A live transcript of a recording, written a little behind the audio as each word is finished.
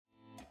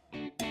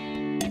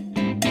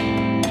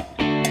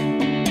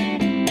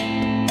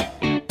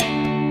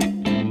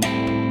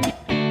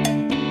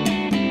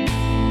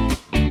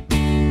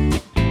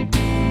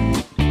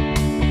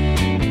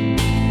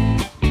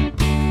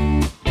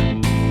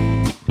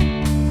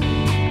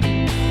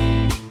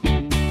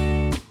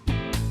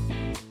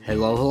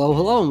Hello, hello,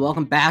 hello, and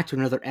welcome back to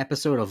another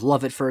episode of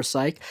Love at First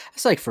Psych, a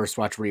Psych First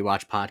Watch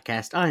Rewatch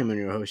podcast. I am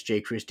your host,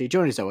 Jay Christie,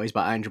 joined as always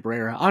by Andre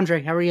Barrera.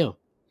 Andre, how are you?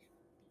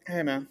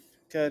 Hey man,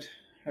 good.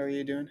 How are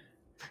you doing?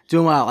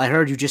 Doing well. I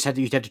heard you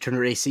had to turn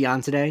your AC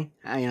on today.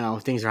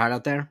 Things are hot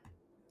out there.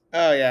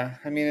 Oh yeah,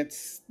 I mean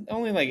it's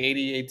only like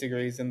 88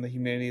 degrees and the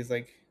humidity is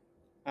like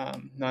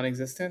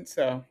non-existent,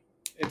 so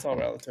it's all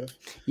relative.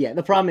 Yeah,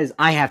 the problem is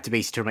I have to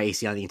basically turn my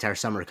AC on the entire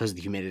summer because of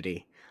the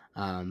humidity.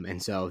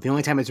 And so the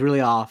only time it's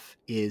really off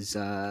is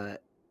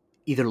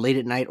either late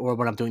at night or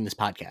when I'm doing this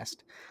podcast.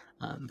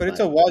 But it's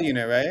But a wall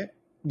unit, right?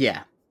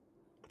 yeah,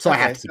 so I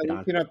have Okay, to so keep it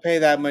on. you don't pay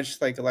that much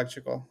like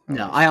electrical.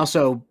 No, Almost.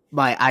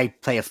 I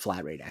play a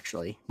flat rate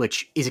actually,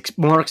 which is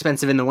more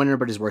expensive in the winter,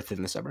 but is worth it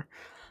in the summer.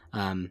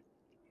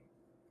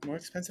 More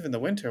expensive in the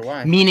winter.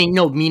 Why?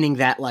 Meaning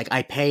that like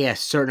I pay a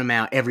certain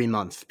amount every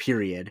month,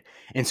 period,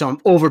 and so I'm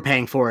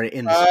overpaying for it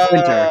in the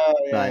winter. Oh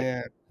yeah, But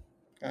yeah,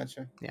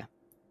 gotcha. yeah,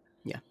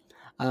 yeah.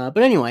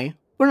 But anyway,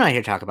 we're not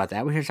here to talk about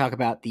that. We're here to talk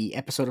about the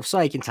episode of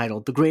Psych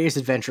entitled "The Greatest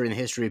Adventure in the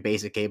History of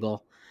Basic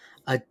Cable."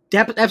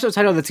 Episode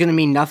title that's going to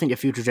mean nothing to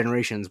future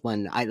generations.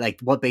 When I like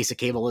what basic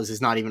cable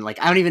is not even like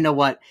I don't even know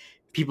what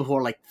people who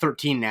are like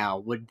 13 now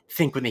would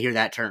think when they hear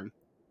that term.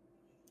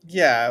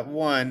 Yeah,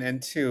 one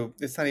and two.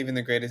 It's not even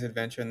the greatest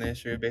adventure in the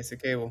history of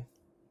basic cable.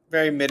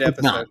 Very mid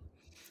It's not, episode.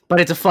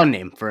 but it's a fun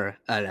name for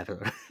an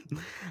episode.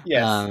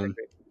 Yes. Agreed.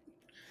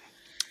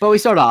 But we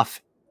start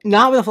off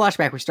not with a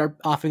flashback. We start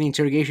off in the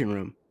interrogation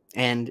room,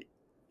 and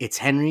it's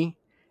Henry,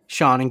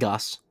 Sean, and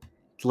Gus.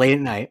 It's late at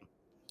night,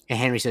 and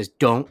Henry says,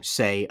 "Don't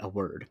say a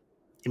word."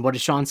 And what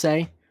does Sean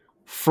say?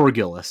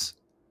 Fergulous.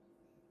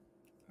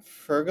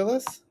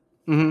 Fergalus?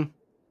 Mm-hmm.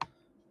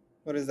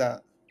 What is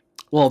that?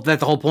 Well, the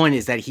whole point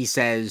is that he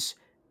says,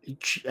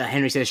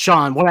 Henry says,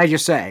 "Sean, what did I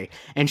just say?"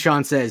 And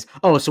Sean says,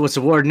 "Oh, so it's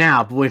a word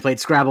now, but when we played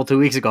Scrabble 2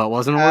 weeks ago, it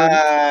wasn't a word?"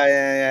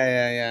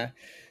 Yeah.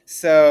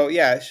 So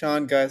yeah,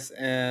 Sean, Gus,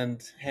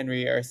 and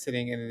Henry are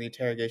sitting in the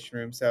interrogation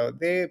room. So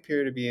they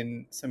appear to be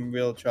in some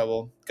real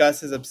trouble.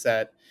 Gus is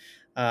upset.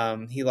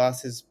 He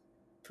lost his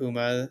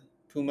puma.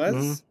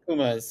 Mm-hmm.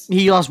 Pumas.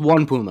 He lost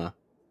one puma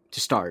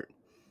to start.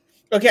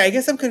 Okay, I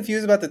guess I'm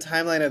confused about the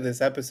timeline of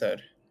this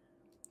episode.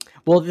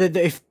 Well,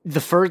 the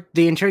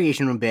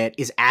interrogation room bit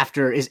is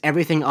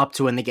everything up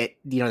to when they get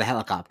the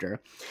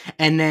helicopter,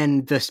 and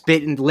then the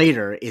bit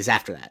later is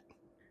after that.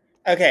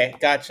 Okay,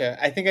 gotcha.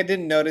 I think I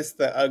didn't notice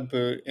the UGG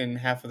boot in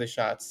half of the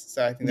shots,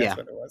 so I think that's Yeah.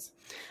 what it was.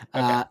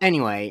 Okay.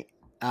 Anyway,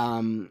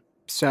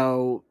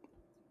 so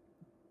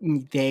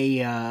they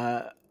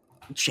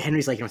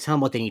Henry's like, tell them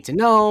what they need to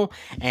know,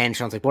 and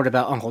Sean's like, what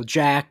about Uncle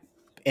Jack?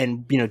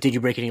 And did you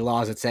break any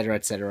laws, etc.,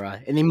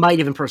 etc. And they might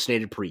have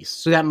impersonated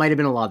priests, so that might have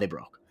been a law they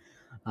broke.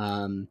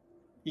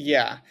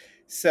 Yeah.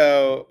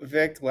 So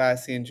Vic,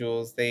 Lassie, and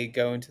Jules, they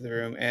go into the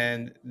room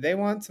and they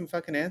want some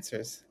fucking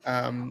answers.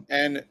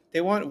 And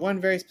they want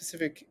one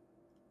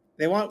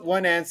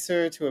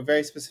answer to a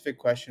very specific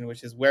question,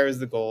 which is where is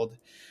the gold?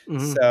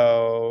 Mm-hmm.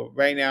 So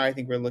right now I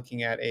think we're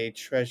looking at a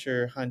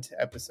treasure hunt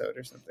episode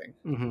or something.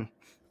 Mm-hmm.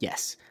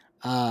 Yes.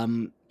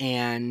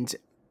 And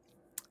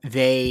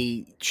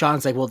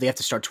Sean's like, well, they have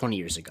to start 20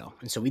 years ago.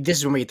 And so this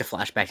is when we get the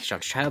flashback to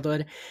Sean's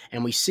childhood,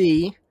 and we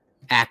see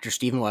actor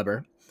Steven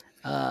Weber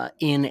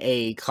in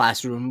a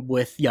classroom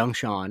with young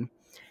Sean,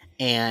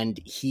 and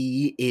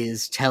he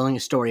is telling a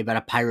story about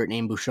a pirate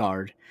named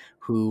Bouchard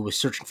who was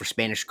searching for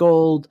Spanish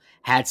gold,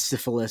 had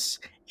syphilis,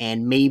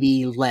 and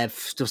maybe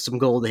left some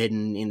gold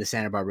hidden in the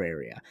Santa Barbara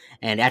area.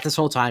 And at this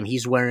whole time,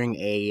 he's wearing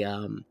a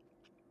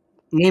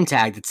name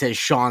tag that says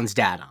Sean's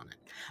dad on it.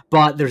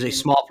 But there's a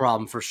small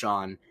problem for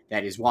Sean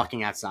that is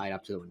walking outside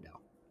up to the window.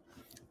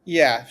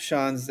 Yeah,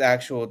 Sean's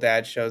actual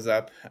dad shows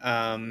up.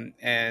 And,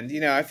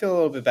 I feel a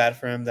little bit bad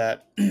for him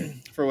that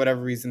for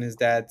whatever reason his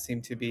dad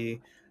seemed to be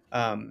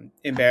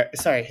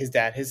embarrassed. Sorry,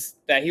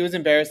 that he was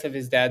embarrassed of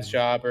his dad's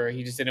job, or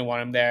he just didn't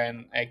want him there.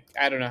 And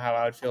I don't know how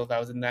I would feel if I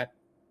was in that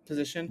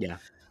position. Yeah.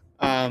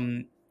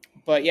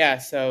 But yeah,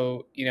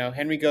 so,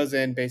 Henry goes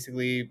in,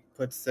 basically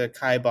puts the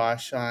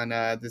kibosh on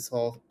this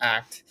whole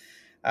act.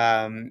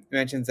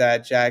 Mentions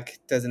that Jack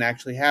doesn't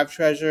actually have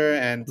treasure,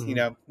 and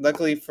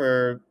luckily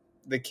for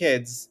the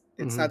kids,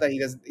 it's not that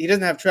he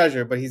doesn't have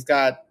treasure, but he's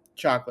got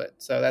chocolate,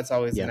 so that's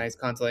always a nice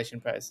consolation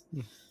prize.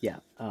 Yeah.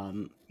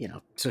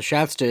 So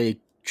shouts to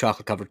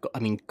chocolate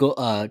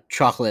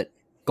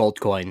gold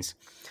coins,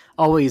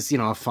 always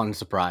a fun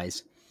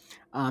surprise.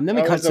 Then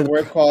we cut to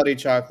worth quality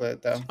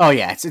chocolate though. Oh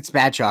yeah, it's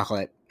bad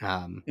chocolate.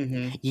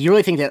 You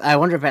really think that? I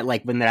wonder if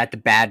when they're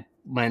at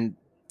when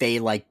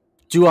they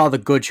do all the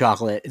good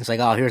chocolate, it's like,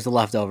 oh, here's the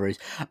leftovers.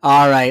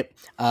 All right,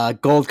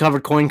 gold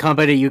covered coin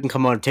company, you can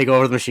come on and take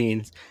over the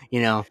machines.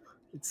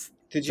 It's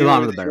Did you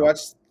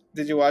watch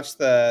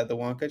the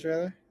Wonka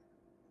trailer?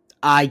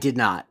 I did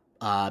not,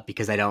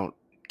 because I don't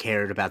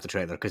care about the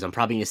trailer, because I'm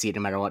probably gonna see it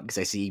no matter what, because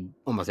I see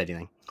almost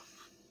anything.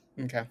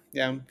 Okay,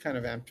 yeah, I'm kind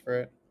of amped for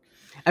it.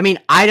 I mean,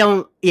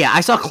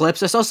 I saw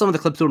clips. I saw some of the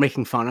clips they were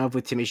making fun of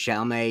with Timothée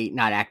Chalamet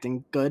not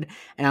acting good,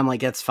 and I'm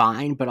like, that's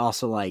fine, but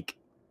also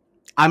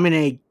I'm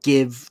gonna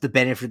give the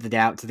benefit of the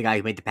doubt to the guy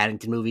who made the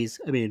Paddington movies.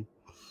 I mean,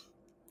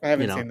 I You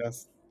haven't know, seen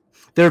those.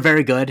 they're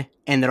very good,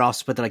 and they're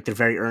also, but they're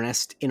very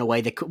earnest in a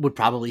way that would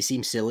probably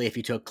seem silly if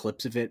you took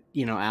clips of it,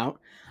 out.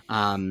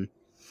 And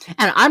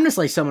I'm just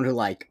like someone who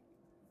like,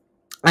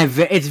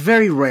 it's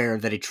very rare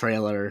that a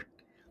trailer,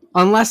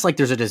 unless like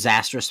there's a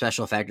disastrous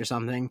special effect or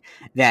something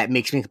that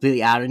makes me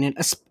completely out in it,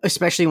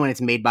 especially when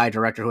it's made by a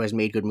director who has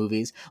made good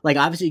movies. Like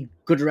obviously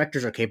good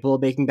directors are capable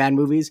of making bad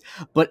movies,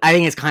 but I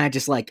think it's kind of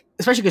just like,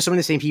 especially because some of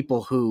the same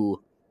people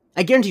who,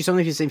 I guarantee you some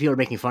of the same people are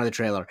making fun of the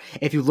trailer.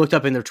 If you looked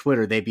up in their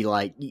Twitter, they'd be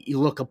like, you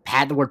look up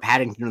the word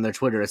Paddington on their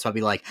Twitter, it's probably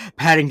like,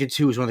 Paddington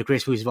 2 is one of the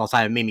greatest movies of all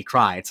time. It made me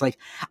cry. It's like,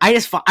 I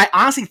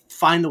honestly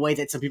find the way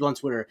that some people on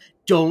Twitter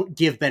don't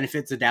give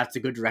benefits of doubt to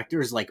good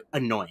directors like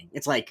annoying.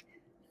 It's like,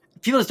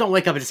 people just don't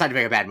wake up and decide to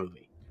make a bad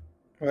movie.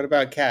 What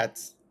about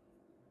Cats?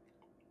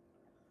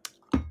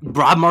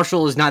 Rob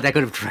Marshall is not that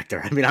good of a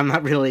director. I mean, I'm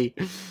not really.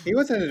 He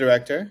wasn't a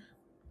director.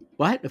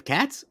 What? Of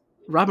Cats?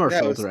 Rob No, it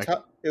Marshall was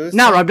director. It was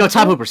No, Tom Rob. No,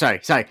 Tom Hooper.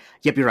 Hooper. Sorry.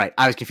 Yep, you're right.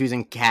 I was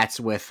confusing Cats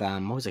with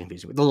what was I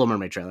confusing with? The Little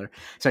Mermaid trailer.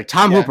 Sorry,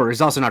 Tom Yeah. Hooper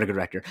is also not a good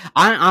director.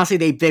 Honestly,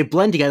 they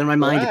blend together in my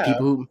mind of Wow.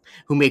 people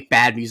who make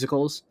bad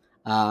musicals,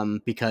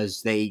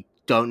 because they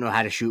don't know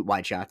how to shoot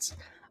wide shots.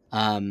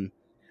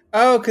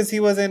 Oh, because he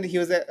wasn't. He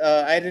was.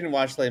 I didn't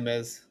watch Les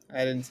Mis. I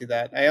didn't see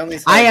that. I only I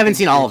saw haven't King's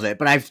seen all of Speech. it,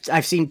 but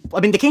I've seen. I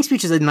mean, The King's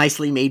Speech is a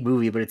nicely made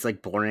movie, but it's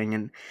like boring,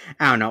 and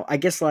I don't know. I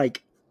guess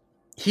like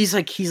he's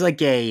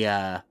like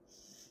a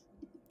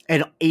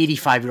an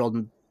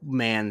 85-year-old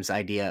man's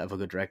idea of a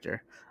good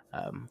director.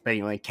 But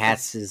anyway,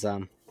 Cats is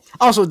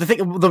also the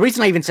thing. The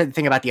reason I even said the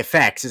thing about the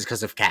effects is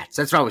because of Cats.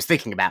 That's what I was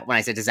thinking about when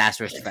I said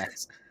disastrous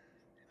effects.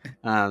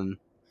 Um.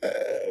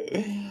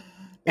 Yeah.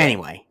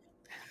 Anyway,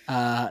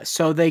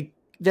 so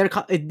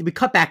we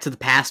cut back to the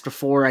past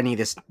before any of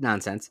this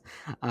nonsense.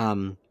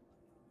 And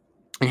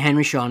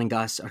Henry, Sean, and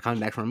Gus are coming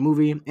back from a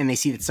movie, and they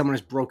see that someone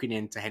has broken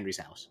into Henry's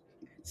house.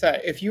 So,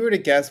 if you were to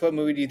guess, what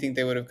movie do you think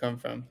they would have come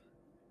from?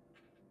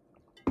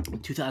 In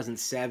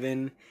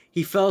 2007,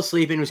 he fell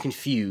asleep and was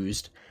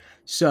confused.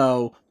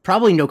 So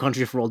probably No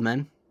Country for Old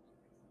Men.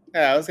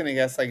 Yeah, I was gonna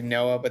guess like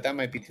Noah, but that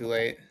might be too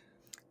late.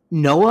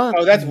 Noah,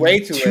 Oh, that's way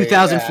too late. Yeah.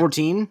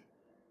 2014,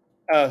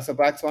 Oh, so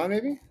Black Swan,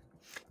 maybe?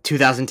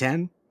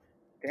 2010.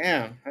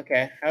 Damn.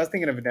 Okay, I was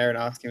thinking of an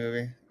Aronofsky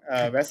movie.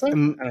 Wrestler? I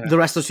don't know. The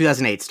rest of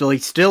 2008.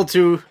 Still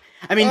too.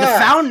 I mean, The Ah,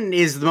 Fountain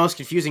is the most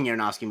confusing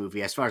Aronofsky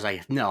movie, as far as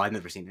I know. I've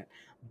never seen it,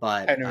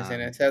 but I've never seen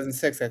it.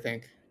 2006, I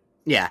think.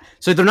 yeah.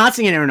 So they're not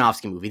seeing an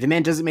Aronofsky movie. The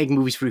man doesn't make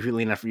movies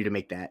frequently enough for you to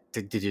make that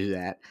to do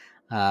that.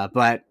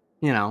 But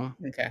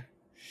Okay.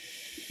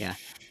 yeah,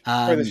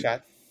 For the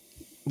shot.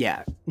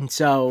 yeah. And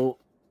so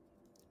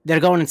they're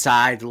going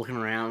inside, they're looking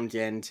around,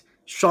 and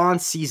Sean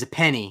sees a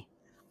penny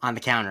on the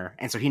counter,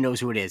 and so he knows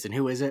who it is. And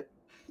who is it?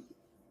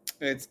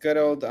 It's good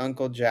old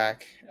Uncle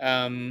Jack.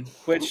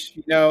 Which,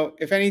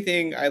 if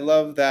anything, I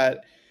love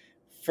that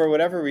for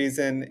whatever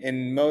reason,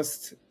 in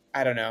most,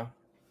 I don't know,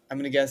 I'm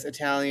going to guess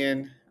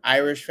Italian,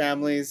 Irish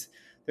families,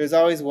 there's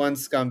always one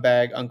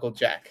scumbag, Uncle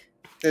Jack.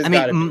 There's I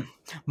mean, got to be.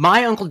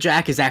 my Uncle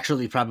Jack is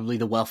actually probably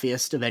the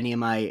wealthiest of any of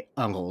my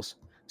uncles,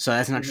 so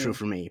that's not true Mhm.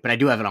 for me. But I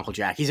do have an Uncle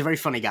Jack. He's a very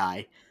funny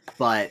guy,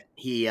 but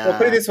he, Well,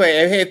 put it this way,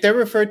 if they're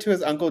referred to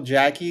as Uncle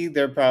Jackie,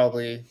 they're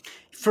probably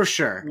for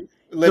sure,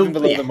 living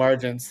below yeah, the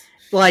margins.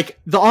 like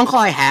the uncle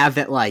I have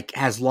that like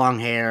has long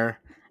hair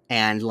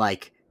and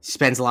like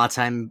spends a lot of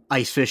time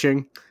ice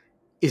fishing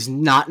is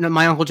not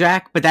my Uncle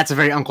Jack, but that's a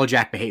very Uncle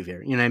Jack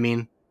behavior. You know what I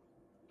mean?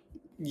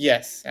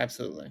 Yes,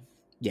 absolutely.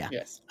 Yeah.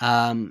 Yes.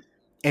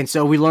 And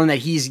so we learn that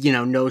he's,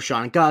 knows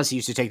Sean and Gus. He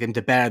used to take them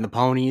to bed on the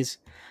ponies.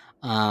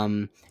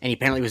 And he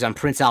apparently was on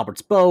Prince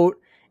Albert's boat.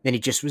 Then he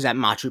just was at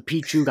Machu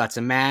Picchu, got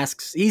some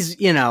masks. He's,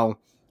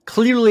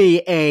 clearly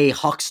a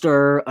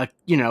huckster.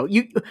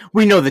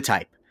 We know the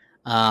type.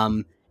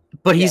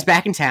 But he's Yeah.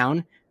 back in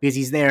town because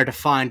he's there to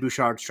find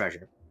Bouchard's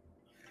treasure.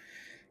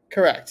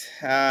 Correct.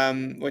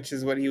 Which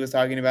is what he was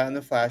talking about in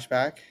the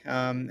flashback.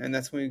 And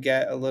that's when we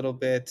get a little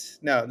bit.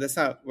 No, that's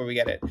not where we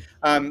get it.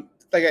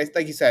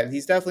 Like you said,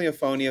 he's definitely a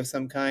phony of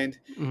some kind.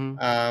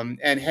 Mm-hmm.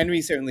 And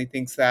Henry certainly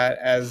thinks that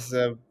as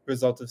a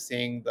result of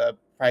seeing the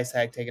price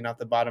tag taken off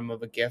the bottom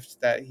of a gift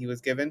that he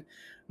was given.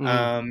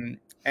 Mm-hmm.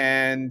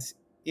 And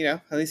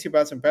at least he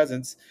brought some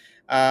presents.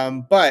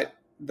 But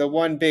the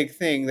one big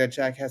thing that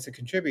Jack has to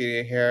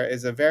contribute here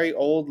is a very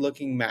old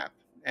looking map.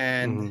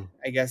 And Mm-hmm.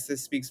 I guess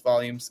this speaks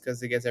volumes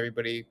because it gets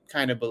everybody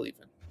kind of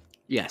believing.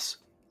 Yes.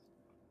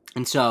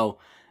 And so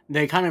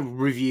they kind of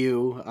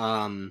review.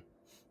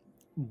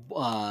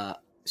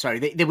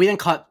 We then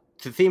cut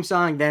to the theme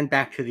song, then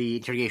back to the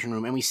interrogation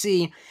room, and we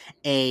see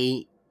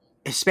a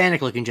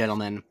Hispanic-looking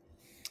gentleman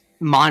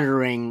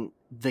monitoring.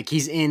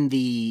 He's in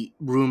the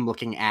room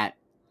looking at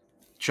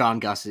Sean,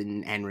 Gus,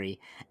 and Henry,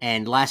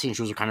 and last scene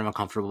shows are kind of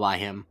uncomfortable by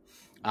him.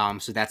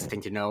 So that's the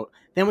thing to note.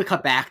 Then we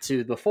cut back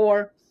to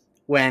before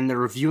when they're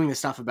reviewing the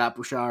stuff about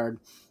Bouchard,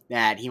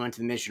 that he went to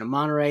the mission of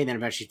Monterey, then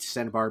eventually to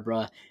Santa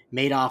Barbara,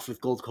 made off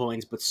with gold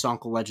coins, but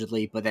sunk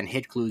allegedly, but then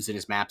hid clues in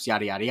his maps,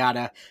 yada, yada,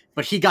 yada.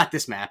 But he got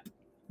this map.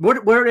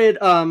 Where did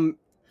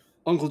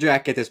Uncle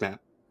Jack get this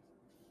map?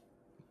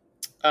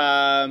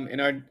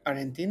 In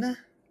Argentina?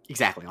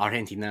 exactly,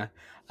 Argentina.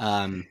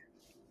 Um,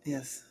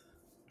 Yes.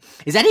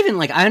 is that even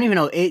like I don't even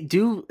know?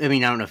 I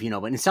mean I don't know if you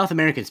know, but in South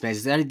American Spanish,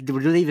 is that do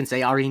they even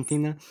say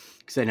Argentina?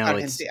 Because I know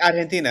it's they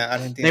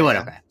Argentina, would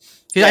yeah. okay.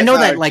 Because Yeah, I it's know not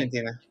that like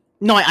Argentina.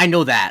 no, I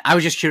know that. I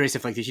was just curious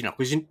if like you know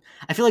because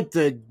I feel like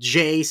the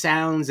J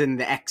sounds and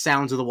the X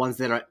sounds are the ones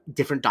that are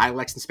different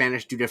dialects in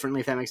Spanish do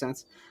differently. If that makes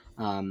sense.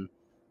 Um,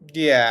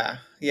 Yeah,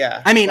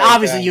 yeah. I mean, Like,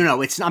 obviously, you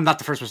know, it's I'm not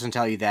the first person to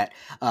tell you that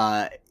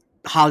uh,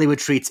 Hollywood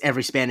treats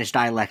every Spanish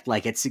dialect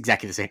like it's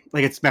exactly the same,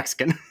 like it's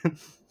Mexican.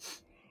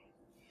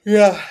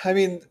 yeah, I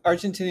mean,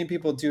 Argentinian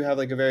people do have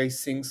like a very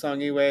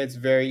sing-songy way. It's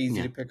very easy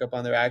Yeah, to pick up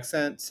on their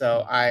accent.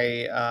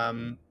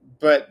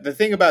 But the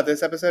thing about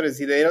this episode is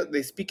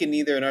they speak in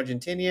neither an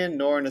Argentinian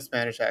nor in a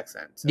Spanish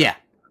accent. So, yeah.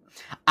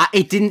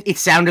 It didn't. It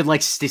sounded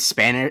like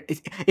Spanish.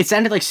 It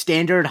sounded like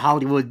standard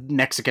Hollywood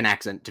Mexican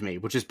accent to me,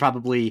 which is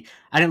probably.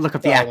 I didn't look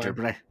up the actor,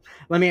 probably. but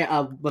let me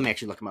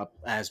actually look him up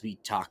as we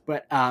talk.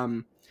 But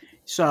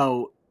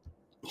so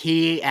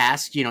he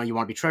asked, you know, you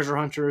want to be treasure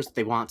hunters?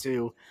 They want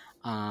to,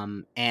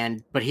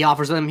 and but he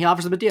offers them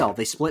a deal.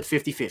 They split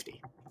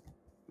 50-50.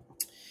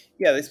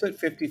 Yeah, they split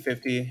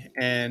 50-50,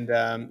 and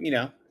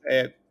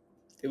it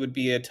would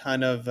be a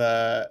ton of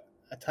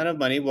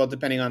money. Well,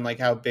 depending on like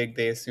how big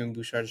they assume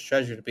Bouchard's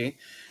treasure to be,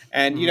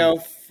 and Mm-hmm.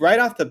 right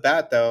off the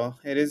bat, though,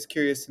 it is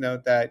curious to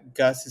note that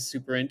Gus is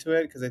super into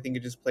it because I think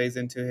it just plays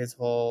into his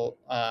whole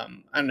I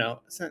don't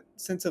know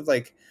sense of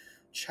like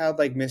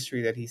childlike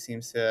mystery that he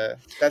seems to.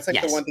 That's like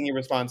the one Yes, thing he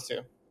responds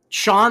to.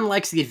 Sean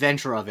likes the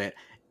adventure of it.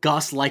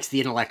 Gus likes the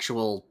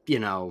intellectual, you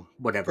know,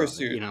 whatever of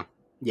it. You Pursuit. know,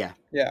 yeah.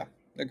 Yeah,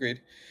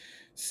 agreed.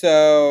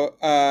 So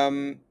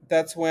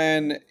that's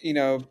when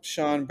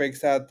Sean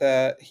breaks out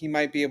that he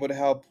might be able to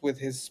help with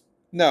his.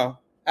 No,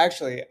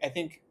 actually, I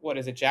think what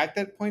is it, Jack,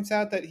 that points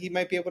out that he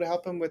might be able to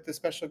help him with the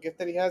special gift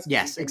that he has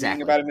because he's Yes, been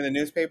reading about exactly. him in the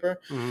newspaper.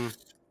 Mm-hmm.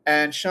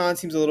 And Sean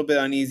seems a little bit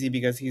uneasy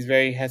because he's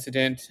very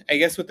hesitant. I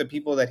guess with the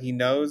people that he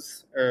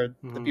knows or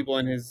the Mm-hmm. people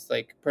in his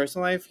like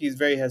personal life, he's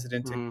very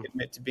hesitant to Mm-hmm.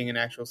 admit to being an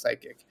actual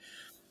psychic.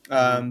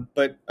 Mm-hmm.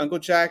 But Uncle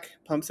Jack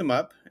pumps him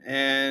up,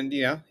 and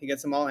he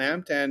gets them all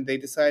amped, and they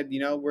decide,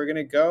 we're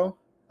gonna go,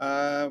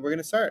 we're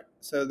gonna start.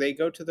 So they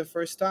go to the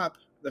first stop,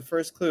 the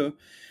first clue,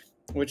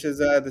 which is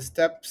the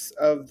steps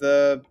of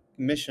the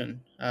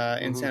mission in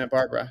Mm-hmm. Santa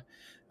Barbara.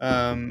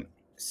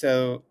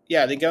 So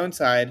yeah, they go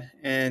inside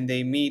and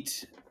they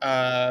meet.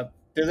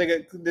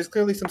 There's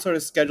clearly some sort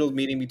of scheduled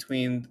meeting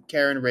between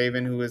Karen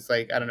Raven, who is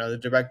like I don't know the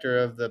director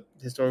of the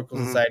Historical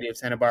Mm-hmm. Society of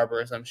Santa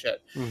Barbara or some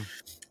shit, Mm-hmm.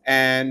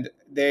 and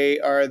they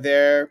are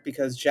there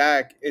because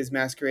Jack is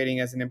masquerading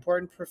as an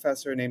important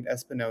professor named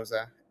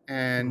Espinoza. Mm-hmm.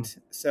 And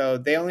so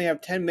they only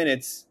have 10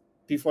 minutes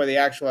before the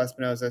actual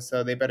Espinoza,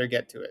 so they better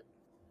get to it.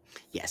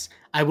 Yes,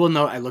 I will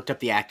note. I looked up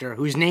the actor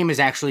whose name is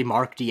actually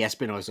Mark D.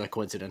 Espinosa.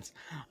 Coincidence.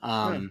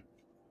 Huh.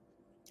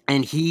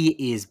 And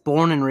he is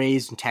born and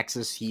raised in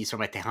Texas. He's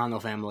from a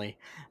Tejano family.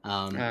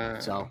 Uh,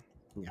 So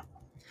yeah,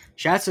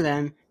 shouts to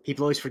them.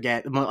 People always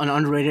forget an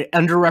underrated,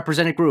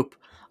 underrepresented group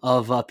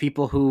of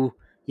people who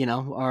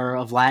are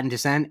of Latin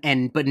descent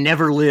and but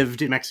never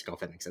lived in Mexico. If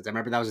that makes sense. I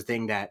remember that was a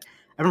thing that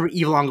I remember.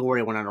 Eva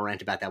Longoria went on a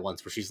rant about that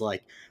once, where she's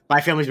like,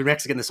 "My family's been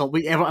Mexican this whole.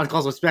 Everyone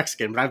calls us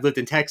Mexican, but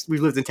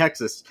We've lived in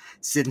Texas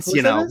since who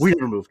said we this?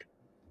 were moved."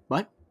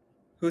 What?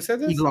 Who said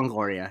Eva this?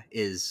 Longoria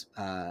is,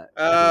 I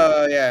believe.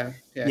 Oh, yeah.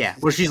 Yeah, Yeah,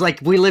 she's where she's like,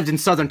 we lived in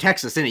southern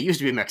Texas and it used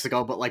to be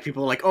Mexico, but like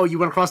people are like, oh, you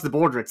went across the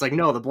border. It's like,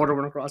 no, the border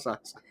went across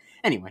us.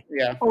 Anyway,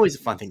 yeah. always a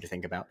fun thing to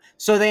think about.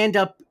 So they end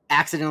up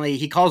accidentally.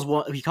 He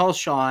calls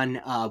Sean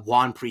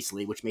Juan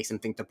Priestley, which makes him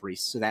think the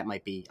priest. So that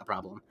might be a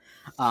problem.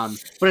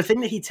 But a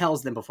thing that he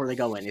tells them before they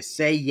go in is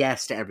say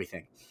yes to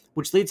everything,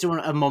 which leads to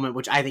a moment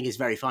which I think is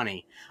very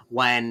funny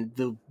when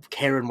the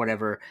Karen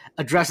whatever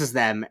addresses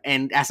them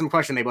and asks them a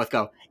question. They both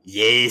go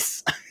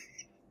yes,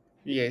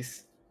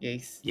 Yes.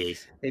 Yes.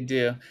 yes. They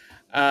do.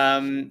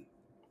 Um,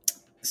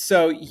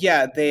 so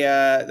yeah, they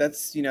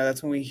that's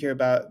when we hear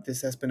about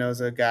this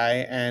Espinoza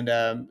guy, and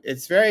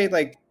it's very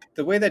like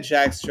the way that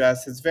Jack's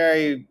dressed. It's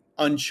very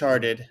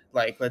Uncharted,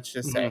 like let's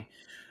just Mm-hmm, say.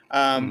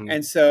 mm-hmm,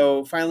 And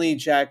so finally,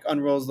 Jack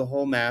unrolls the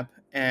whole map,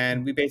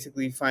 and we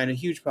basically find a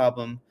huge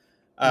problem.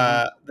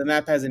 mm-hmm. The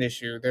map has an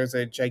issue. There's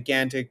a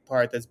gigantic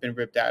part that's been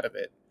ripped out of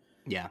it.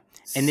 Yeah,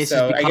 and this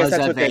is So I guess because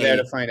that's of what they're there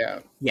to a find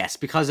out. yes,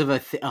 because of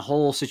a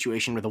whole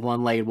situation with a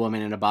one-legged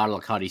woman and a bottle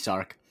of Cuddy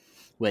Sark.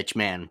 Which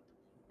man,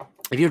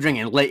 if you're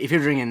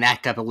drinking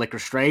that type of liquor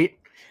straight,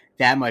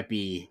 that might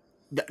be.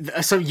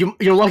 So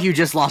you're lucky you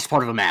just lost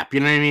part of a map.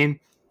 You know what I mean?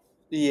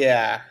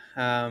 Yeah.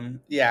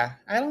 Yeah.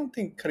 I don't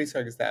think Cuddy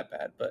Sark is that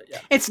bad, but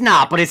yeah. It's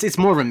not, but it's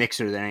more of a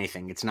mixer than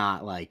anything. It's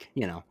not like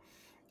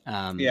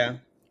Um, Yeah.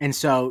 and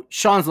so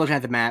Sean's looking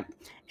at the map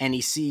and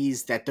he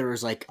sees that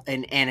there's like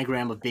an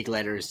anagram of big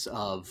letters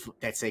of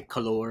that say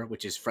couleur,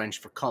 which is French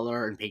for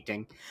color and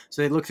painting.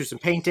 So they look through some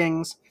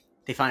paintings.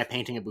 They find a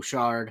painting of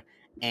Bouchard,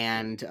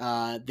 and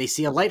they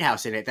see a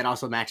lighthouse in it that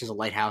also matches a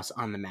lighthouse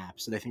on the map.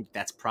 So they think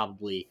that's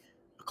probably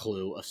a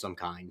clue of some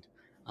kind.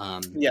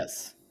 Um,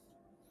 Yes.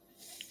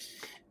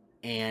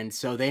 and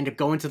so they end up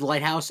going to the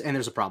lighthouse, and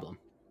there's a problem.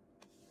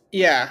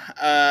 Yeah,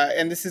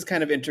 and this is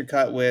kind of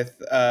intercut with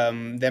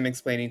them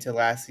explaining to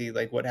Lassie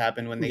like what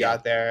happened when they Yeah,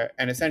 got there,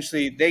 and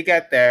essentially they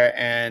get there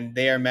and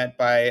they are met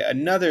by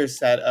another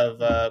set of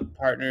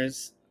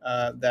partners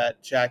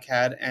that Jack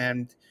had,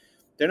 and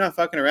they're not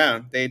fucking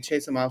around. They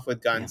chase him off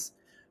with yeah, guns,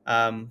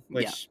 yeah.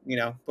 which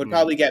would Mm,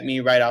 probably get me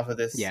right off of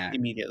this yeah,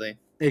 immediately.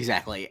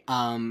 exactly.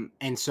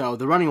 And so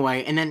they're running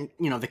away, and then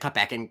they cut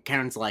back, and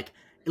Karen's like,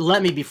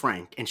 "Let me be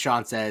frank." And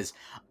Sean says,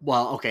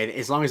 "Well, okay,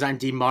 as long as I'm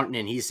Dean Martin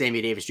and he's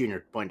Sammy Davis Jr."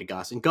 Pointing to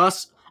Gus, and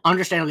Gus,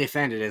 understandably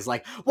offended, is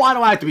like, "Why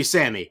do I have to be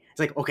Sammy?" It's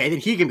like, okay, then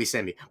he can be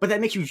Sammy, but that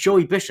makes you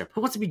Joey Bishop.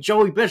 Who wants to be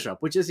Joey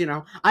Bishop? Which is,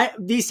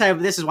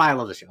 this is why I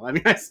love the show. I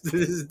mean, this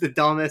is the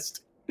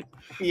dumbest.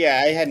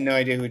 Yeah, I had no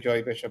idea who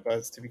Joey Bishop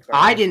was, to be quite I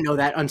honest. didn't know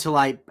that until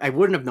I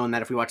wouldn't have known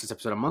that if we watched this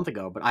episode a month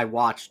ago. But I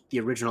watched the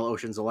original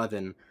Ocean's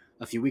 11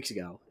 a few weeks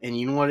ago, and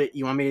you know what?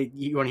 You want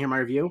to hear my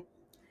review?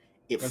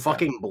 It What's that?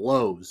 fucking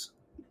blows.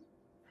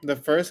 The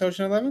first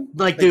Ocean 11,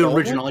 Like like the the old one.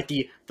 original, like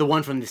the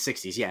one from the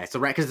 '60s. Yeah, it's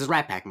because it's a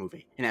Rat Pack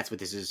movie, and that's what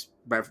this is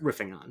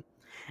riffing on.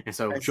 And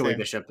so I Joey see.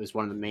 Bishop is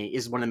one of the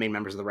main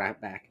members of the Rat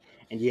Pack.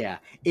 And yeah,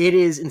 it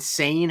is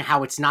insane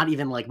how it's not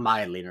even like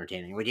mildly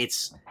entertaining. Like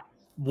it's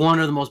one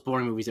of the most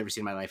boring movies I've ever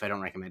seen in my life. I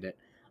don't recommend it.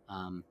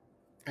 Um,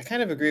 I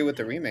kind of agree with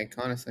the remake,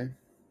 honestly.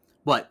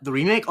 What, the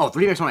remake? Oh, the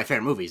remake's one of my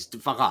favorite movies.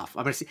 Fuck off.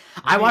 I'm gonna see.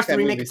 I I think watched the that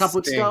remake movie a couple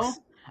weeks ago. stinks.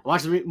 I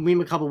watched the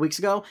remake a couple weeks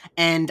ago,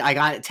 and I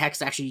got a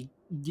text actually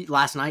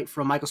last night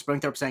from Michael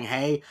Springthorpe saying,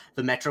 "Hey,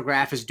 the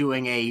Metrograph is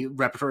doing a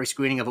repertory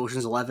screening of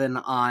Ocean's 11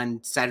 on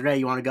Saturday.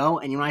 You want to go?"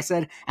 And I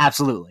said,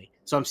 "Absolutely."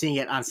 So I'm seeing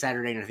it on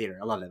Saturday in a theater.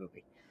 I love that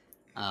movie.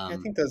 I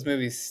Um, think those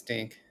movies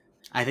stink.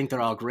 I think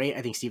they're all great.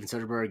 I think Steven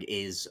Soderbergh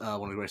is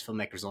one of the greatest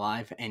filmmakers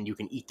alive, and you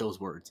can eat those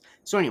words.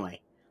 So anyway,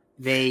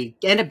 they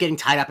end up getting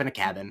tied up in a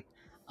cabin,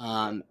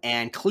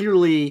 and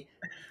clearly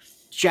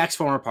Jack's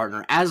former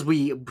partner, as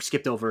we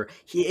skipped over,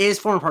 his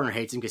former partner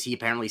hates him because he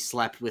apparently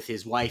slept with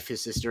his wife,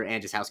 his sister,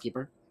 and his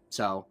housekeeper.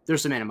 So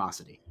there's some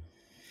animosity.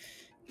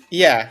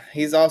 Yeah,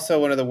 he's also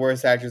one of the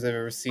worst actors I've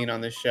ever seen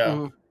on this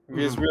show. Mm-hmm.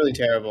 He's Mm-hmm. really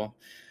terrible.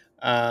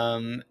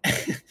 Um,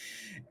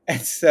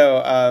 and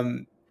so,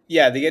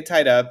 yeah, they get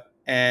tied up,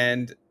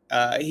 and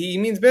he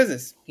means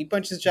business. He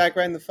punches Jack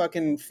right in the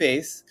fucking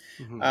face.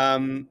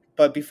 Mm-hmm.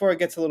 But before it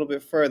gets a little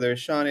bit further,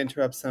 Sean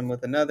interrupts him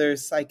with another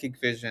psychic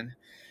vision.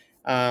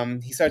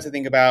 He starts to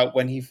think about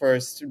when he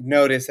first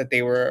noticed that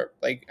they were,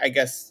 like, I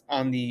guess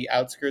on the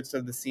outskirts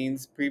of the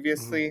scenes Mm-hmm.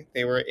 previously.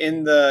 They were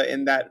in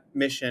that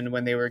mission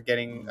when they were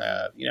getting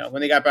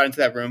when they got brought into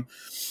that room,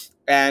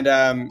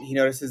 and he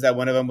notices that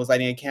one of them was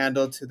lighting a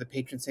candle to the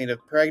patron saint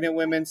of pregnant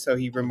women. So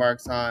he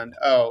remarks on,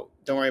 "Oh,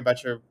 don't worry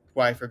about your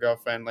wife or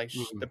girlfriend. Like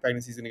Mm-hmm. the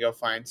pregnancy's gonna go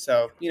fine."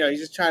 So he's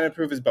just trying to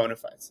prove his bona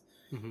fides.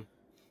 Mm-hmm.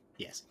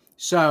 Yes.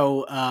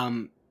 So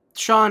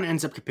Sean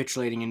ends up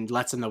capitulating and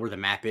lets them know where the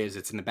map is.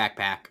 It's in the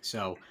backpack.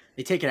 So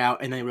they take it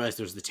out and they realize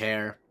there's the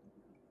tear.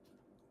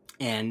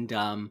 And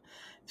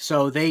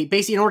so they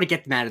basically, in order to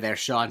get them out of there,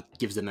 Sean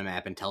gives them the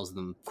map and tells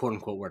them, quote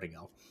unquote, where to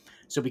go.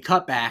 So we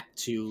cut back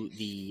to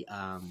the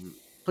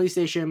police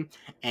station,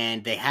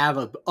 and they have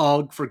a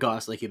UG for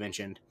Gus, like you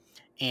mentioned,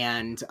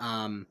 and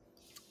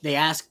they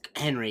ask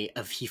Henry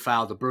if he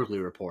filed a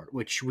burglary report,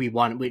 which we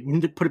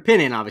put a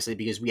pin in, obviously,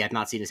 because we have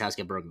not seen his house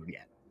get burglared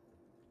yet.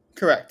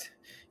 Correct.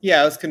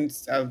 Yeah, I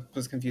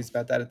was confused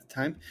about that at the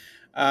time.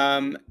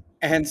 Um,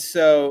 and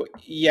so,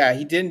 yeah,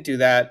 he didn't do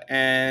that,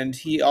 and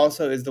he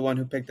also is the one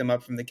who picked them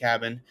up from the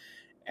cabin.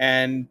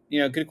 And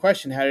good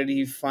question. How did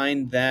he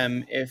find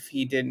them if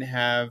none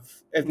of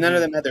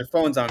Mm-hmm. them had their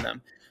phones on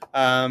them?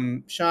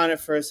 Sean at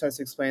first starts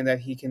to explain that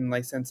he can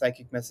like send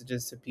psychic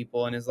messages to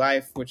people in his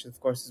life, which of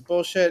course is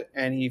bullshit.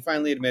 And he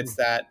finally admits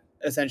that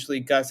essentially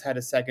Gus had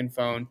a second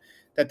phone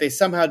that they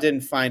somehow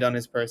didn't find on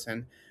his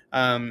person,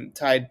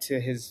 tied to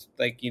his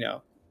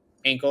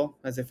ankle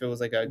as if it was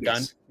like a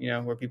gun,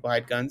 Yes. where people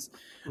hide guns.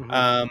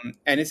 Mm-hmm.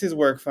 And it's his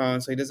work phone,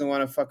 so he doesn't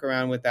want to fuck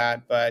around with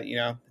that. But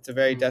it's a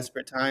very Mm-hmm.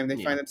 desperate time they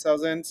Yeah. find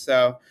themselves in.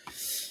 So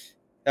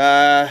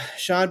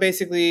Sean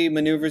basically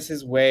maneuvers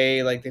his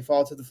way, like they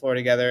fall to the floor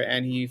together,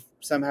 and he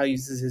somehow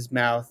uses his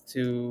mouth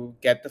to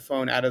get the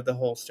phone out of the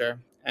holster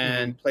Mm-hmm.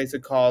 and place a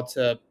call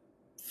to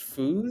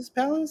Moo's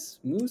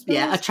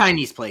Yeah, a Palace.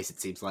 Chinese place,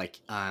 it seems like.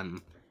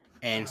 And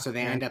Oh, so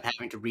they end man. up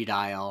having to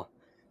redial,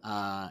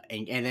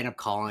 and end up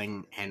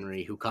calling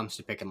Henry, who comes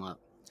to pick him up.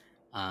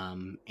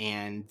 And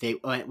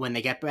when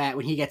they get back,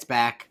 when he gets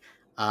back,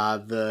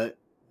 the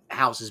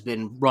house has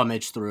been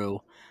rummaged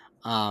through,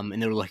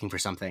 and they're looking for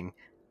something.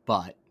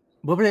 But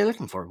what were they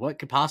looking for? What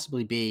could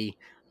possibly be,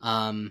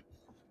 um,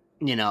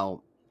 you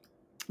know,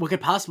 what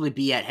could possibly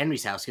be at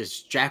Henry's house?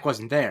 Because Jack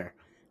wasn't there.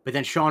 But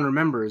then Sean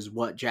remembers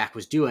what Jack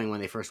was doing when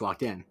they first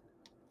walked in.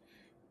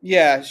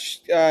 Yeah,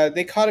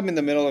 they caught him in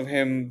the middle of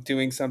him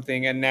doing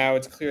something, and now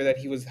it's clear that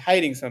he was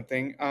hiding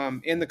something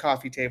in the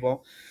coffee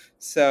table.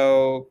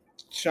 So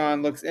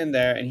Sean looks in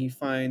there and he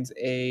finds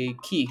a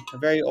key, a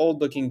very old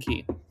looking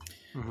key.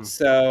 Mm-hmm.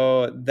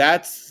 So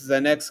that's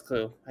the next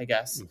clue, I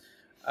guess.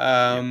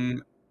 Yeah.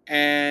 Um,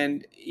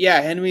 And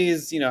yeah, Henry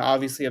is,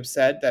 obviously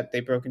upset that they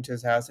broke into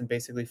his house and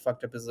basically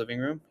fucked up his living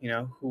room.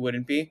 Who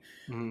wouldn't be?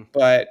 Mhm.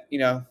 But,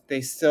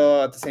 they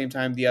still, at the same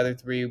time, the other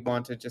three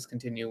want to just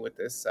continue with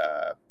this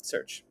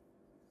search.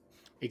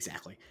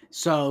 Exactly.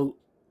 So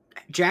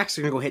Jack's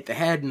gonna go hit the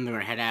head, and they're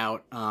gonna head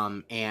out.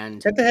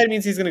 And Hit the head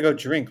means he's going to go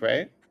drink,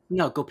 right?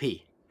 no, go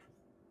pee.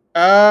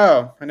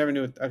 Oh, I never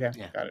knew it. Okay,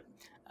 Yeah. got it.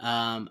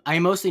 I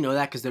mostly know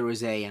that because there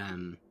was a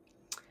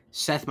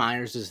Seth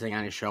Meyers does a thing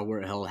on his show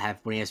where he'll have,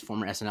 when he has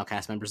former SNL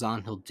cast members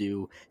on, he'll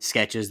do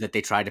sketches that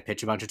they tried to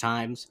pitch a bunch of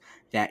times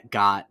that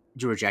got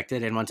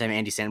rejected. And one time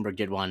Andy Sandberg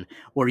did one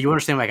where you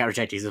understand why I got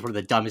rejected. He's one of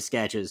the dumbest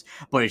sketches,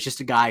 but it's just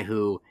a guy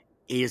who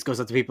he just goes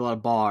up to people at a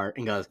bar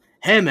and goes,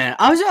 "Hey man,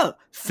 I was out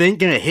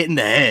thinking of hitting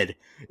the head.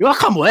 You want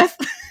to come with?"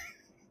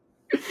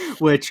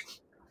 Which,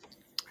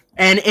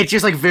 and it's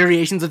just like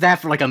variations of that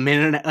for like a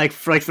minute, like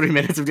for like 3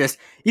 minutes of just,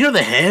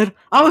 the head.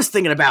 I was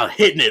thinking about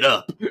hitting it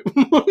up.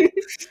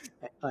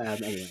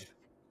 Anyway.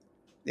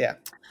 Yeah.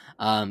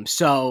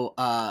 So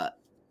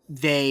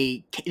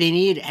they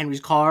need Henry's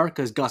car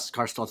because Gus's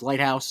car still at the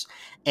lighthouse,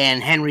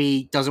 and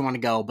Henry doesn't want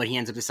to go, but he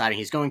ends up deciding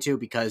he's going to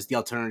because the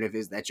alternative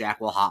is that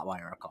Jack will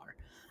hotwire a car.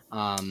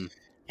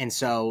 And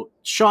so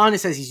Sean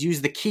says he's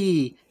used the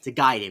key to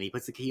guide him. He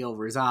puts the key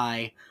over his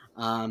eye,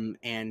 and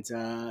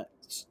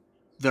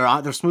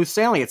they're smooth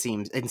sailing, it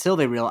seems,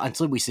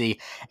 until we see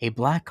a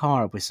black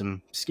car with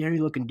some scary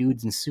looking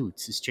dudes in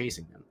suits is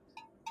chasing them.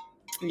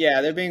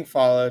 Yeah, they're being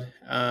followed.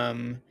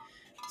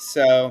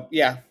 So,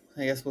 yeah,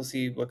 I guess we'll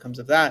see what comes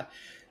of that.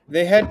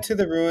 They head to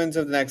the ruins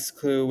of the next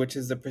clue, which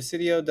is the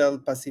Presidio del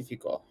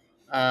Pacifico,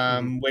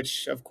 Mm-hmm.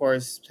 which, of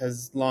course,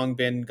 has long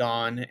been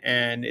gone.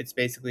 And it's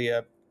basically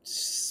a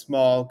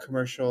small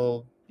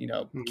commercial,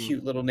 Mm-hmm.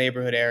 cute little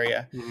neighborhood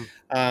area,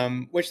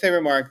 Mm-hmm. which they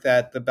remark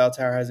that the bell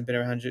tower hasn't been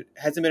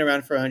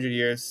around for 100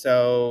 years.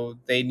 So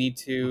they need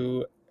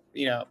to,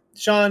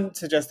 Sean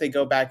suggests they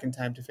go back in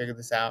time to figure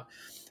this out.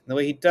 And the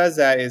way he does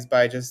that is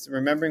by just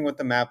remembering what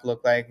the map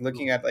looked like,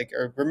 looking at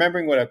or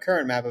remembering what a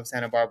current map of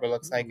Santa Barbara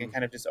looks like, Mm-hmm. and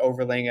kind of just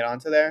overlaying it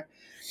onto there.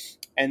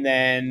 And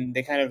then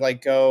they kind of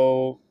like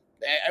go.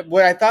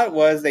 What I thought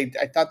was I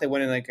thought they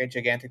went in like a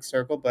gigantic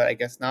circle, but I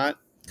guess not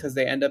because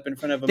they end up in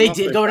front of a They did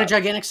muffler go in a shop.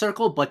 gigantic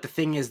circle, but the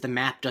thing is, the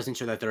map doesn't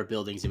show that there are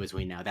buildings in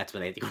between now. That's why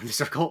they had to go in the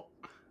circle.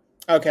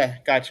 Okay,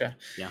 gotcha.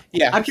 Yeah.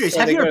 Yeah, I'm curious, so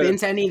have they you go ever to been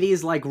to any of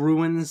these like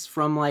ruins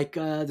from like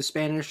the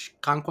Spanish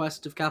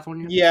conquest of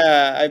California?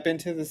 yeah, I've been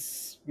to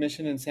this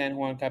mission in San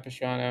Juan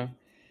Capistrano,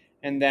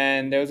 and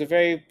then there was a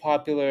very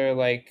popular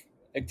like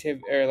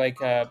activity or like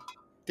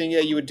thing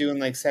that you would do in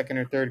like second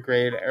or third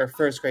grade or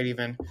first grade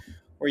even,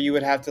 where you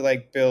would have to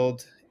like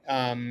build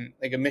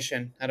like a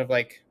mission out of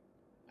like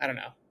I don't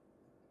know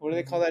what do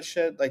they call that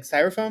shit, like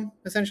styrofoam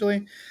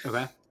essentially,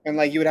 Okay. and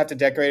like you would have to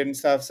decorate it and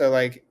stuff. So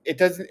like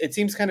it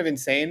seems kind of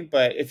insane,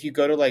 but if you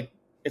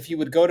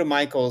would go to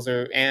Michael's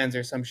or Ann's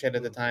or some shit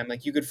at the time,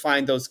 like you could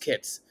find those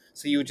kits.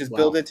 So you would just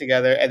build Wow. it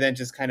together and then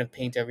just kind of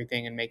paint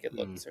everything and make it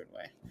look a Mm. certain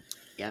way.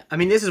 Yeah, I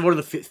mean, this is one of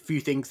the few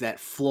things that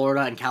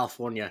Florida and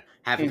California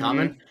have in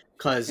common. Mm-hmm.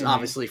 Because Mm-hmm.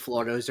 obviously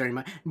Florida is very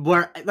much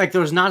where like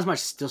there's not as much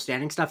still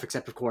standing stuff,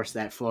 except of course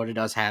that Florida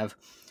does have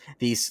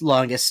the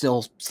longest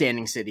still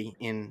standing city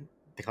in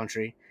the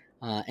country,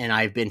 and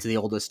I've been to the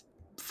oldest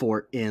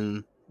fort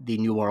in the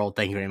New World.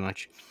 Thank you very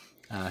much.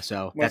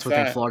 So that's What's one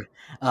thing. that? Florida,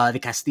 the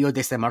Castillo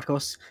de San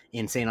Marcos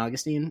in St.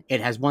 Augustine. It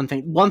has one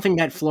thing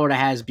that Florida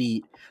has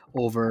beat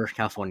over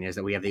California is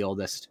that we have the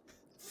oldest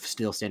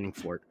still standing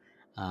fort.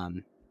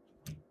 Um,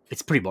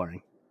 it's pretty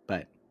boring,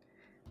 but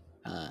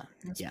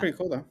That's yeah. pretty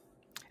cool though.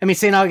 I mean,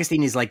 St.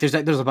 Augustine is like there's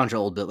a bunch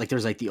of like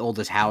there's like the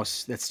oldest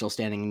house that's still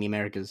standing in the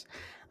Americas.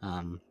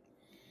 Um,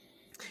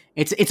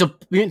 it's a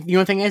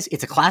thing is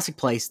it's a classic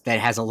place that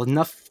has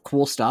enough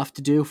cool stuff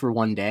to do for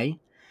one day.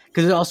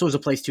 Because it also is a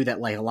place too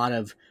that like a lot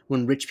of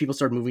when rich people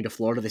started moving to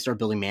Florida, they started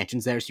building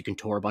mansions there, so you can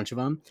tour a bunch of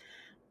them.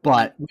 Mm-hmm.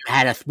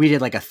 But we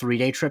did like a 3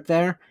 day trip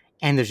there,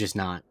 and there's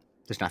not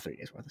 3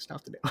 days worth of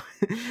stuff to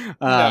do.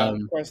 No,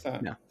 of course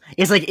not. No,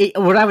 it's like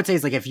what I would say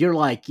is like if you're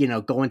like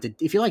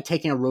if you're like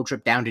taking a road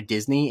trip down to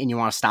Disney and you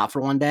want to stop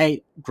for one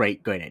day,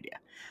 great idea.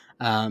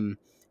 Um,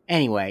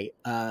 anyway,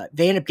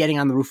 they end up getting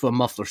on the roof of a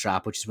muffler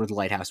shop, which is where the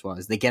lighthouse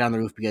was. They get on the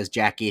roof because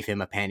Jack gave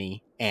him a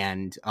penny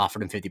and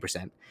offered him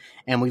 50%.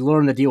 And we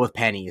learn the deal with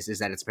pennies is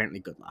that it's apparently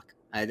good luck.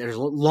 There's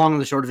long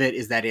and the short of it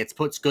is that it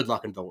puts good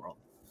luck into the world.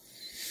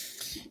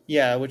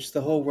 Yeah, which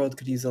the whole world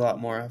could use a lot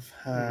more of.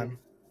 Mm-hmm.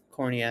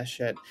 Corny ass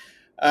shit.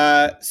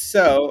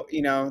 So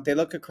they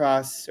look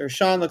across, or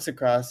Sean looks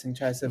across and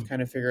tries to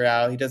kind of figure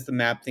out. He does the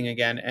map thing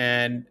again,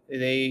 and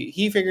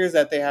he figures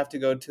that they have to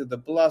go to the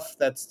bluff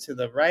that's to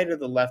the right or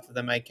the left of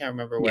them. I can't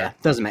remember Yeah, where.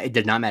 doesn't matter. It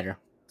did not matter.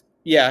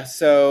 Yeah,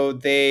 so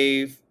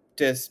they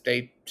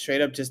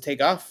straight up just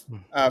take off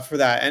for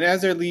that. And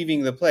as they're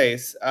leaving the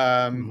place,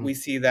 Mm-hmm. we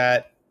see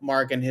that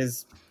Mark and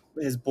his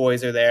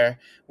boys are there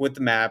with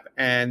the map,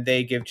 and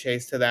they give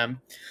chase to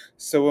them.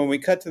 So when we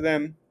cut to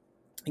them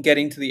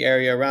getting to the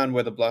area around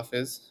where the bluff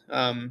is,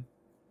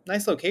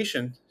 nice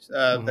location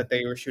Mm-hmm. that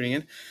they were shooting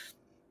in.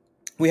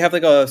 We have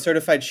like a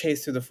certified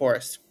chase through the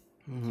forest.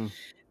 Mm-hmm.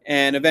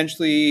 And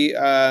eventually,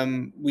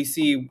 we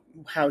see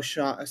how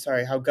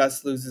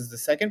Gus loses the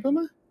second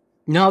puma.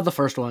 No, the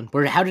first one.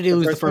 Where? How did he The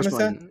lose the first first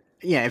puma set. one?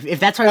 Yeah, if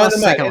that's how he Oh, in lost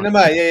the the mud, second in one. the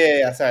mud.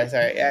 Yeah.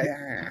 Sorry.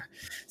 Yeah.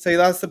 So he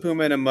lost the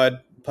puma in a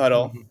mud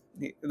puddle. Mhm,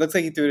 It looks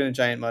like he threw it in a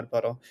giant mud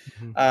puddle.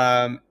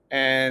 mhm,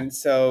 And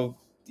so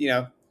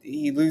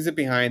he leaves it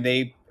behind.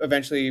 They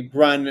eventually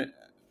run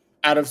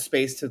out of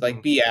space to like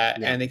mhm. be at,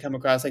 Yeah. and they come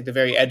across like the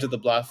very edge of the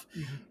bluff.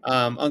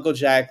 Mhm, Uncle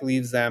Jack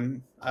leaves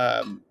them,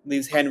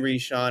 leaves Henry,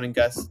 Sean, and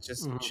Gus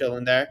just mhm.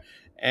 chilling there,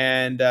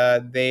 and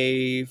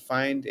they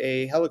find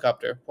a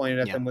helicopter pointed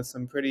at Yeah. them with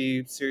some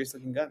pretty serious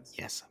looking guns.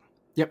 Yes.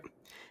 Yep.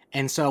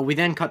 And so we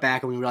then cut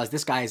back and we realize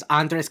this guy is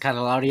Andres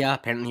Candelaria.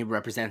 Apparently, he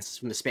represents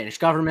from the Spanish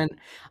government,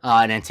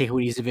 an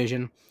Antiquities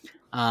division.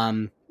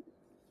 Um,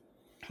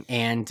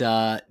 and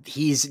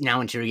he's now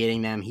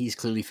interrogating them. He's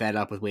clearly fed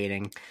up with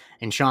waiting.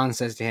 And Sean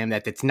says to him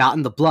that it's not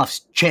in the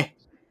bluffs, che.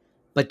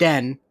 But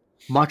then,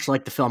 much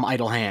like the film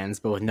Idle Hands,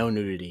 but with no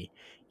nudity,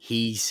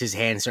 his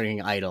hands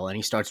starting idle, and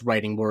he starts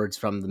writing words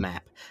from the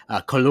map.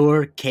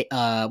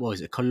 What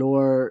was it?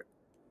 Cueva.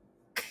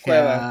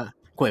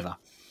 Cueva.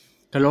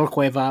 Color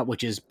Cueva,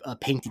 which is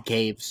painted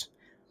caves.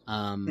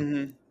 Um,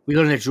 Mm-hmm. we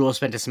learned that Jules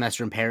spent a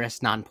semester in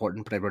Paris. Not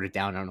important, but I wrote it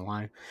down. I don't know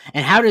why.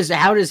 And how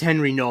does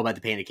Henry know about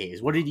the painted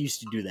caves? What did he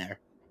used to do there?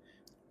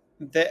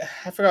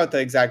 I forgot what the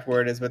exact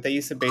word is, but they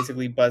used to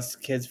basically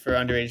bust kids for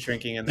underage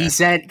drinking in He there.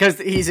 said because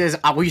he says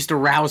we used to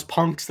rouse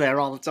punks there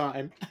all the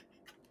time.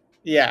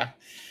 Yeah,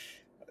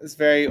 it's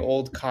very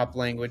old cop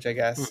language, I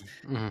guess.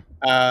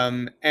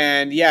 Mm-hmm.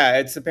 And yeah,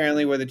 it's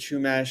apparently where the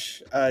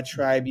Chumash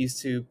tribe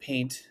used to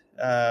paint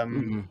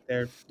Mm-hmm.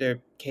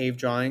 their cave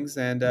drawings,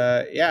 and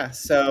yeah.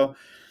 So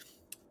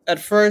at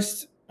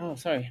first, oh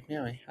sorry,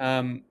 yeah.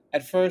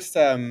 At first,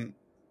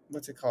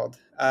 what's it called?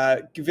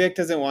 Vic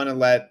doesn't want to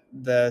let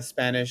the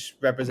Spanish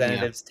Yeah.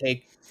 representatives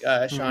take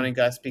Sean Mm-hmm. and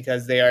Gus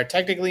because they are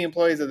technically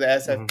employees of the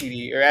Mm-hmm.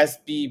 SFPD or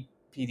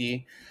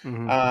SBPD.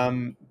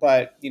 Mm-hmm.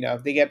 But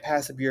they get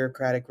past the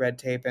bureaucratic red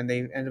tape and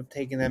they end up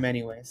taking them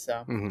anyway.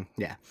 So Mm-hmm.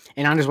 Yeah.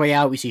 And on his way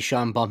out, we see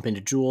Sean bump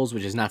into Jules,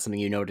 which is not something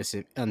you notice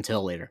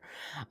until later.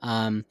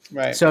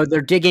 right. So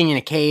they're digging in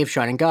a cave,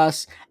 Sean and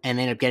Gus, and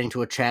they end up getting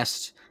to a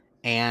chest,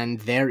 and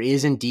there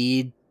is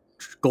indeed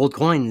gold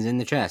coins in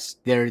the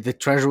chest. The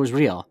treasure was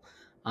real.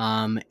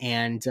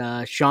 And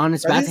Sean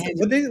is Are about to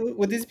these hand.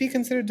 would these be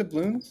considered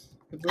doubloons?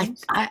 I,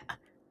 Doubloons? I,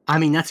 I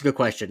mean, that's a good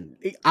question.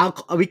 We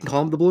can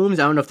call them the blooms.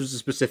 I don't know if there's a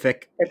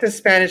specific. It's a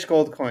Spanish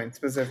gold coin So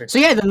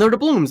specifically. yeah, then they're the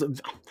blooms.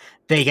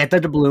 They get the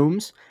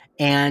doubloons,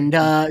 and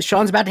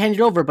Sean's about to hand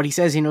it over, but he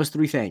says he knows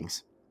three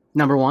things.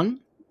 Number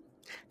one,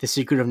 the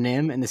secret of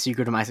Nim and the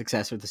secret of my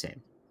success are the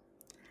same.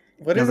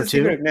 What is Number the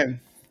secret two, of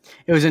Nim?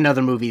 it was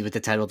another movie with the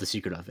title "The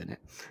Secret of" in it.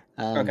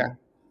 Okay.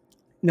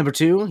 Number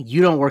two,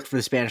 you don't work for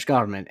the Spanish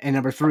government, and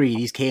number three,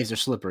 these caves are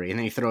slippery. And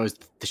then he throws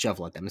the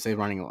shovel at them as they're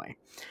running away.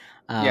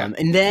 Yeah.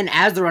 And then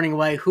as they're running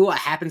away, who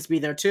happens to be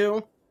there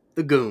too?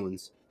 The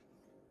goons.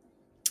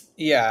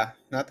 Yeah.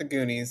 Not the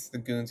Goonies. The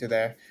goons are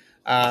there.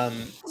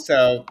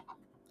 So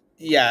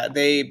yeah,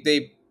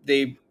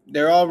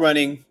 they're all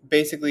running.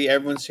 Basically,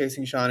 everyone's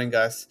chasing Sean and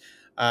Gus.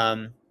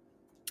 Um,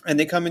 and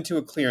they come into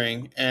a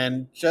clearing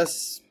and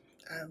just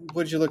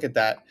would you look at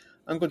that?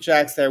 Uncle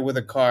Jack's there with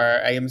a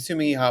car. I am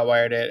assuming he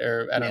hotwired it,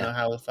 or I don't Yeah. know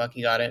how the fuck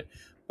he got it,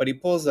 but he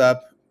pulls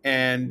up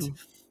and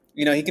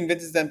Mm-hmm. he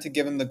convinces them to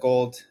give him the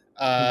gold.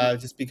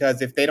 Just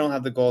because if they don't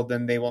have the gold,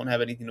 then they won't have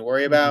anything to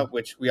worry Mm-hmm. about,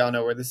 which we all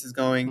know where this is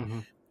going. Mm-hmm.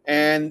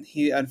 And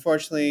he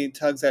unfortunately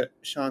tugs at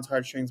Sean's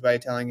heartstrings by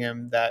telling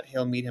him that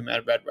he'll meet him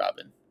at Red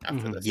Robin after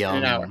Mm-hmm. this in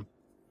an hour. Yum.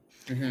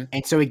 Hmm.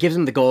 And so he gives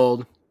them the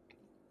gold.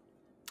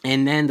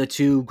 And then the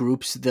two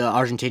groups, the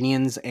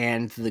Argentinians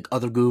and the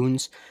other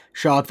goons,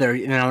 show up there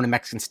in a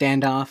Mexican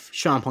standoff.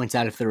 Sean points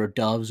out if there were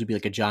doves, it would be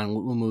like a John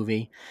Woo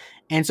movie.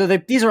 And so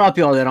these are all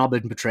people that have all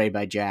been betrayed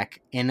by Jack.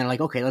 And they're like,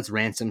 okay, let's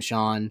ransom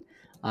Sean,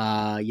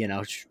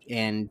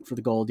 and for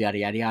the gold, yada,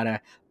 yada,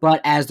 yada.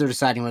 But as they're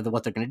deciding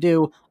what they're going to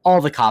do,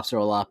 all the cops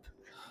roll up,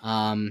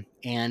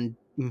 and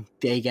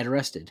they get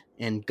arrested.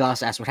 And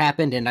Gus asks what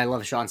happened, and I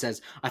love Sean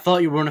says, I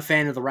thought you weren't a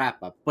fan of the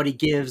wrap up, but he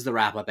gives the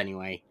wrap up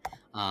anyway.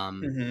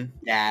 Hmm.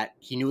 That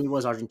he knew he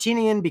was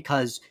Argentinian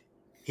because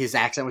his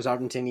accent was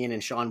Argentinian,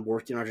 and Sean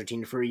worked in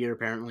Argentina for a year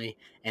apparently,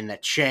 and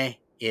that "che"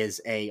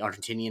 is a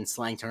Argentinian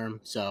slang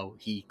term, so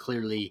he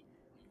clearly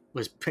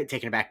was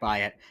taken aback by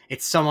it.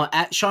 It's somewhat.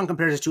 Sean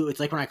compares it to it's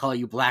like when I call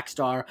you Black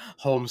Star,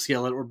 Home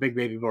Skillet, or Big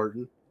Baby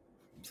Burton.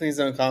 Please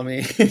don't call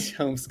me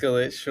Home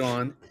Skillet,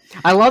 Sean.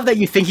 I love that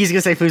you think he's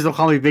gonna say, "Please don't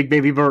call me Big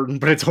Baby Burton,"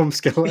 but it's Home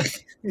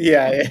Skillet.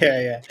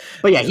 Yeah.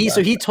 But yeah, Good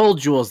luck. he told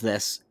Jules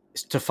this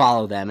to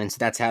follow them, and so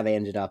that's how they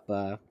ended up.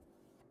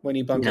 When he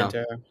You bumped know, into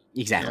her.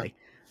 Yeah. exactly.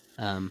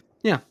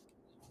 Yeah.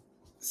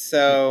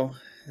 So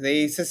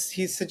he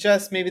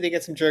suggests maybe they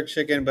get some jerk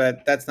chicken,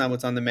 but that's not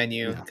what's on the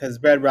menu No.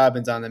 because Red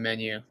Robin's on the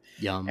menu,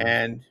 Yum.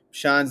 and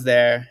Sean's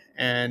there,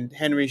 and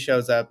Henry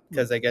shows up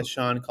because I guess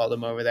Sean called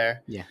him over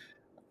there. Yeah.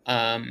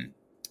 Um,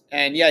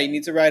 and yeah, he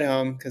needs a ride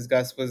home because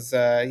Gus was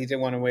he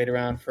didn't want to wait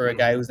around for a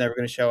guy who's never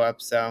going to show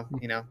up. So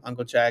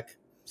Uncle Jack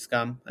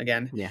scum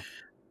again, Yeah.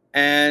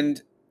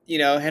 and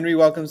Henry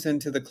welcomes him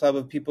to the club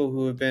of people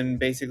who have been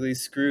basically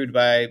screwed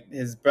by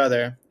his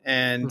brother,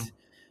 and Hmm.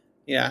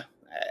 yeah,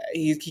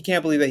 he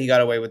can't believe that he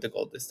got away with the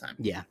gold this time.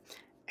 Yeah.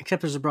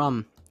 Except there's a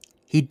problem.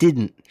 He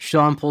didn't.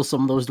 Sean pulls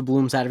some of those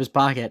doubloons out of his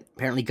pocket.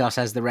 Apparently, Gus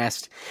has the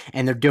rest,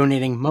 and they're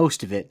donating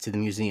most of it to the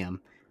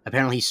museum.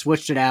 Apparently, he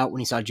switched it out when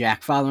he saw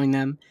Jack following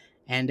them,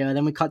 and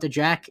then we cut to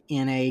Jack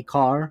in a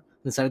car on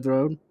the side of the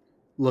road,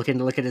 looking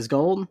to look at his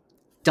gold.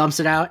 Dumps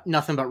it out,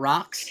 nothing but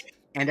rocks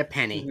and a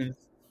penny. Hmm.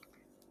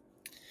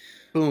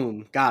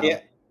 Boom, got him. Yeah,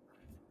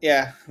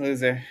 yeah,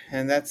 loser,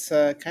 and that's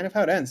kind of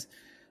how it ends.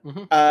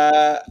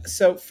 Mm-hmm.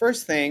 So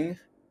first thing,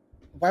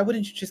 why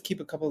wouldn't you just keep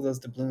a couple of those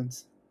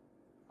doubloons?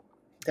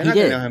 They're He not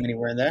gonna know did. how many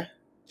were in there.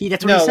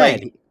 That's what he No,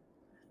 said. like,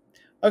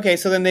 okay,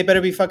 so then they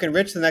better be fucking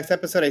rich the next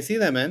episode I see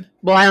them in.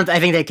 Well, I don't. I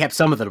think they kept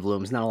some of the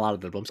doubloons, not a lot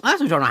of the doubloons. I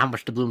also don't know how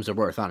much doubloons are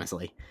worth,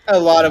 honestly. A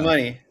lot of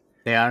money.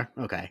 They are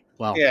okay.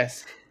 Well,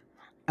 Yes.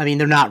 I mean,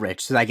 they're not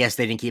rich, so I guess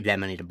they didn't keep that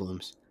many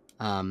doubloons.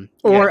 Or I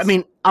Yes.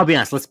 mean, I'll be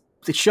honest.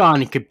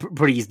 Sean could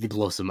pretty easily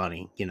blow some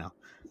money.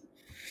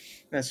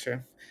 That's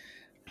true.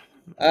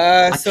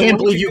 I So can't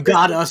what would believe you you give this?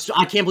 got us.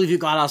 I can't believe you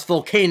got us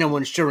volcano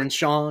insurance,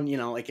 Sean.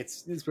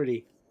 It's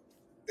pretty.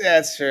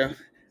 That's true.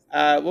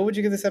 What would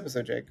you give this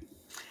episode, Jake?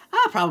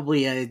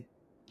 Probably a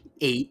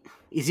 8.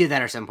 It's either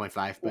that or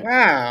 7.5. But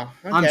Wow.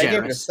 I'm Okay, I gave it a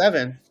generous.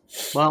 7.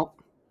 Well,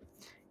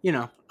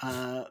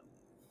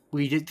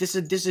 we did this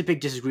is a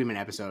big disagreement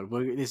episode.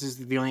 This is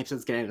the only episode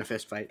that's gonna end in a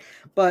fist fight.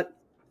 But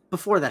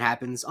before that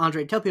happens,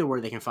 Andre, tell people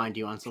where they can find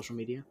you on social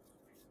media.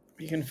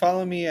 You can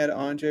follow me at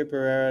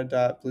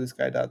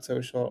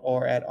andrebarrera.bluesky.social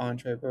or at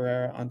Andre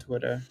Barrera on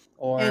Twitter And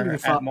or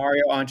at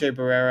Mario Andre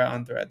Barrera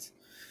on Threads.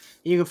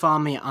 you can follow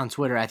me on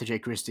Twitter at the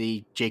Jake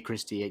Christie, Jake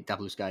Christie at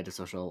Blue Sky to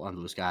social on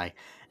Blue Sky,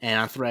 and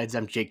on Threads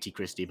I'm Jake T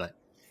Christie. But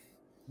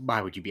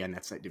why would you be on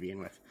that site to begin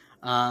with?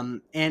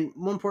 And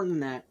more important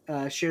than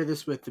that, share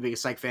this with the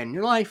biggest psych fan in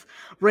your life.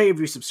 Rate,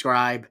 review,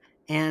 subscribe,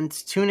 and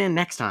tune in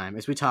next time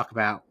as we talk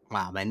about.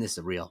 Wow, man, this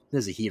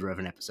is a heater of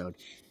an episode.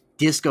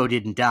 Disco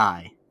didn't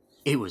die;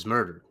 it was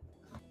murdered.